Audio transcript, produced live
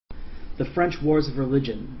The French Wars of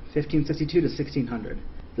Religion, 1562 to 1600.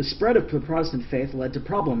 The spread of the Protestant faith led to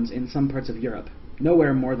problems in some parts of Europe,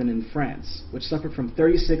 nowhere more than in France, which suffered from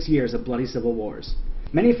 36 years of bloody civil wars.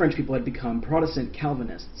 Many French people had become Protestant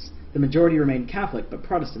Calvinists. The majority remained Catholic, but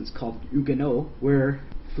Protestants, called Huguenots, were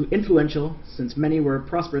influential since many were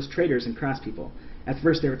prosperous traders and craftspeople. At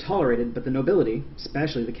first they were tolerated, but the nobility,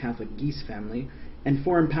 especially the Catholic Guise family, and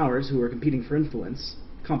foreign powers who were competing for influence,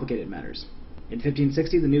 complicated matters. In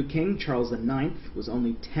 1560, the new king, Charles IX, was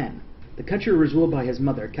only 10. The country was ruled by his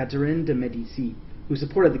mother, Catherine de Medici, who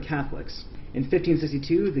supported the Catholics. In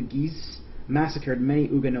 1562, the Guises massacred many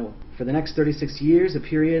Huguenots. For the next 36 years, a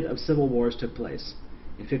period of civil wars took place.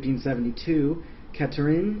 In 1572,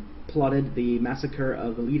 Catherine plotted the massacre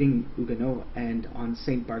of the leading Huguenots, and on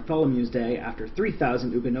St. Bartholomew's Day, after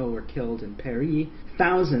 3,000 Huguenots were killed in Paris,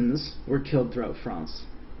 thousands were killed throughout France.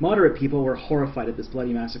 Moderate people were horrified at this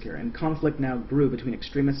bloody massacre, and conflict now grew between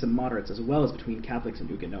extremists and moderates as well as between Catholics and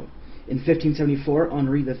Huguenots. In 1574,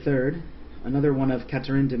 Henri III, another one of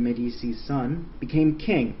Catherine de Medici's sons, became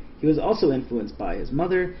king. He was also influenced by his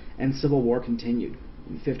mother, and civil war continued.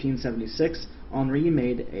 In 1576, Henri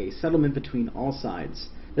made a settlement between all sides.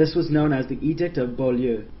 This was known as the Edict of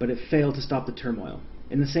Beaulieu, but it failed to stop the turmoil.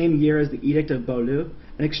 In the same year as the Edict of Beaulieu,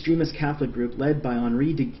 an extremist Catholic group led by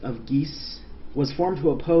Henri of Guise was formed to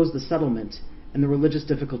oppose the settlement, and the religious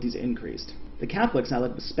difficulties increased. The Catholics,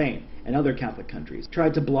 allied with Spain and other Catholic countries,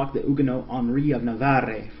 tried to block the Huguenot Henri of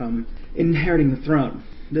Navarre from inheriting the throne.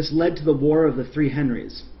 This led to the War of the Three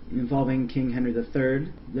Henrys, involving King Henry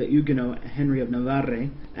III, the Huguenot Henry of Navarre,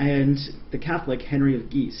 and the Catholic Henry of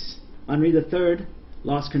Guise. Henry III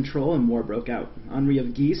lost control and war broke out. Henry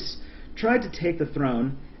of Guise tried to take the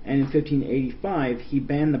throne, and in 1585 he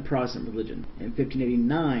banned the Protestant religion. In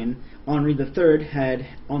 1589, Henri III had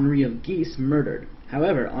Henri of Guise murdered.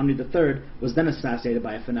 However, Henri III was then assassinated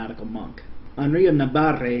by a fanatical monk. Henri of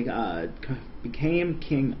Navarre became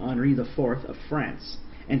King Henri IV of France,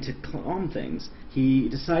 and to calm things, he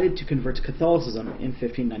decided to convert to Catholicism in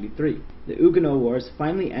 1593. The Huguenot Wars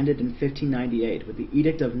finally ended in 1598 with the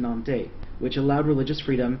Edict of Nantes, which allowed religious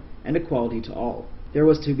freedom and equality to all. There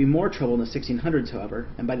was to be more trouble in the 1600s, however,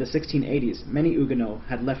 and by the 1680s, many Huguenots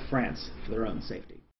had left France for their own safety.